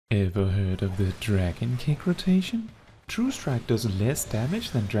Ever heard of the Dragon Kick rotation? True Strike does less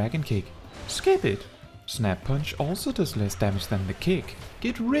damage than Dragon Kick. Skip it! Snap Punch also does less damage than the kick.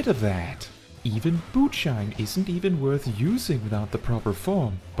 Get rid of that! Even Boot Shine isn't even worth using without the proper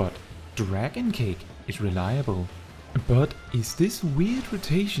form, but Dragon Kick is reliable. But is this weird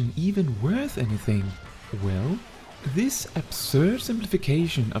rotation even worth anything? Well, this absurd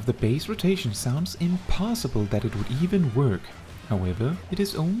simplification of the base rotation sounds impossible that it would even work. However, it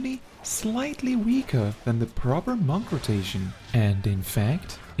is only slightly weaker than the proper monk rotation. And in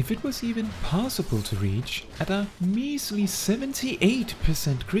fact, if it was even possible to reach, at a measly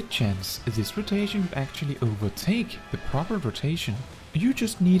 78% crit chance, this rotation would actually overtake the proper rotation. You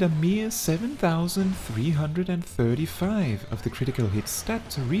just need a mere 7,335 of the critical hit stat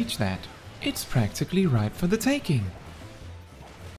to reach that. It's practically ripe for the taking.